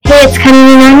Hi, it's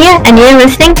Kanini Nanya, and you're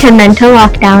listening to Mental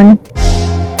Lockdown.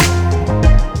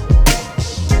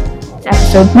 This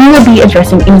episode, we will be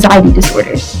addressing anxiety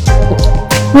disorders.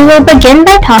 We will begin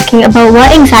by talking about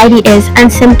what anxiety is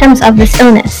and symptoms of this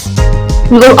illness.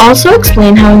 We will also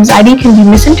explain how anxiety can be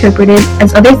misinterpreted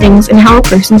as other things and how a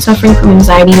person suffering from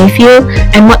anxiety may feel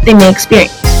and what they may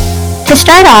experience. To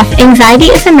start off,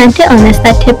 anxiety is a mental illness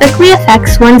that typically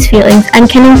affects one's feelings and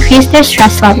can increase their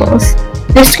stress levels.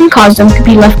 This can cause them to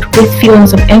be left with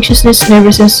feelings of anxiousness,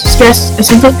 nervousness, stress, a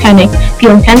sense of panic,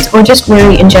 feeling tense, or just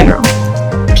worry in general.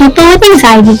 People with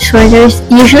anxiety disorders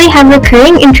usually have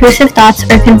recurring intrusive thoughts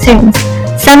or concerns.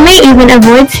 Some may even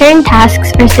avoid certain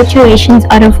tasks or situations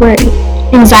out of worry.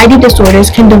 Anxiety disorders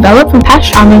can develop from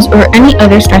past traumas or any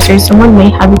other stressors someone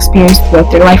may have experienced throughout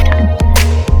their lifetime.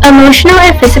 Emotional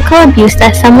or physical abuse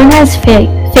that someone has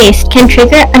faced can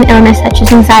trigger an illness such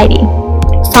as anxiety.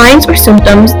 Signs or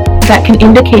symptoms that can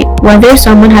indicate whether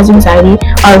someone has anxiety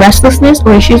are restlessness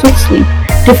or issues with sleep,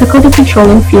 difficulty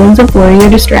controlling feelings of worry or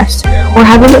distress, or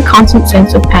having a constant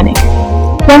sense of panic.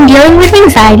 When dealing with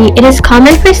anxiety, it is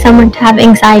common for someone to have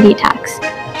anxiety attacks.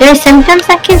 There are symptoms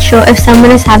that can show if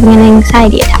someone is having an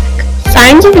anxiety attack.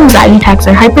 Signs of anxiety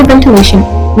attacks are hyperventilation,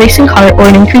 racing heart or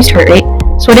an increased heart rate,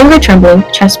 sweating or trembling,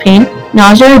 chest pain,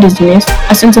 nausea or dizziness,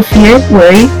 a sense of fear,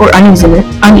 worry, or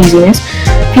uneasiness,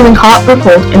 feeling hot or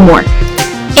cold, and more.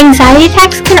 Anxiety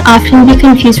attacks can often be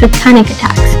confused with panic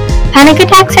attacks. Panic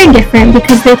attacks are different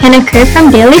because they can occur from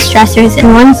daily stressors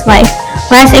in one's life,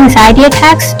 whereas anxiety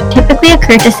attacks typically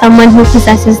occur to someone who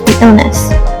possesses the illness.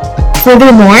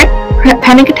 Furthermore,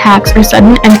 panic attacks are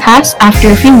sudden and pass after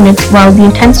a few minutes, while the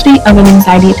intensity of an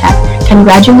anxiety attack can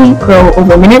gradually grow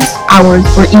over minutes, hours,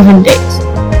 or even days.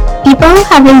 People who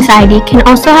have anxiety can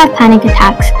also have panic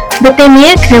attacks, but they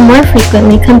may occur more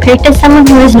frequently compared to someone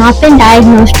who has not been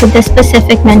diagnosed with a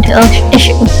specific mental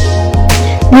issue.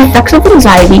 The effects of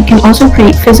anxiety can also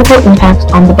create physical impacts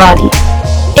on the body.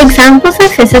 Examples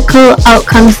of physical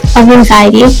outcomes of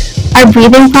anxiety are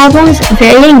breathing problems,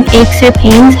 varying aches or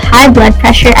pains, high blood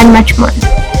pressure, and much more.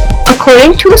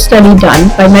 According to a study done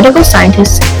by medical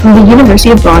scientists from the University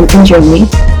of Bonn in Germany,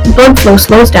 blood flow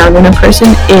slows down when a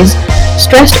person is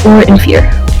stressed or in fear.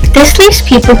 This leaves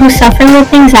people who suffer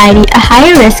with anxiety a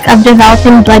higher risk of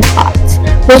developing blood clots,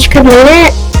 which could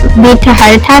later lead to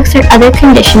heart attacks or other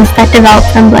conditions that develop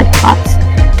from blood clots.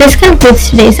 This concludes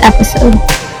today's episode.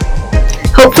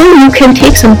 Hopefully you can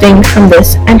take something from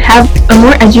this and have a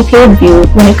more educated view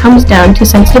when it comes down to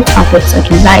sensitive topics like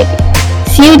anxiety.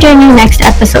 See you during your next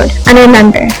episode, and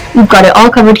remember, we've got it all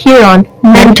covered here on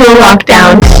Mental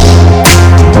Lockdown.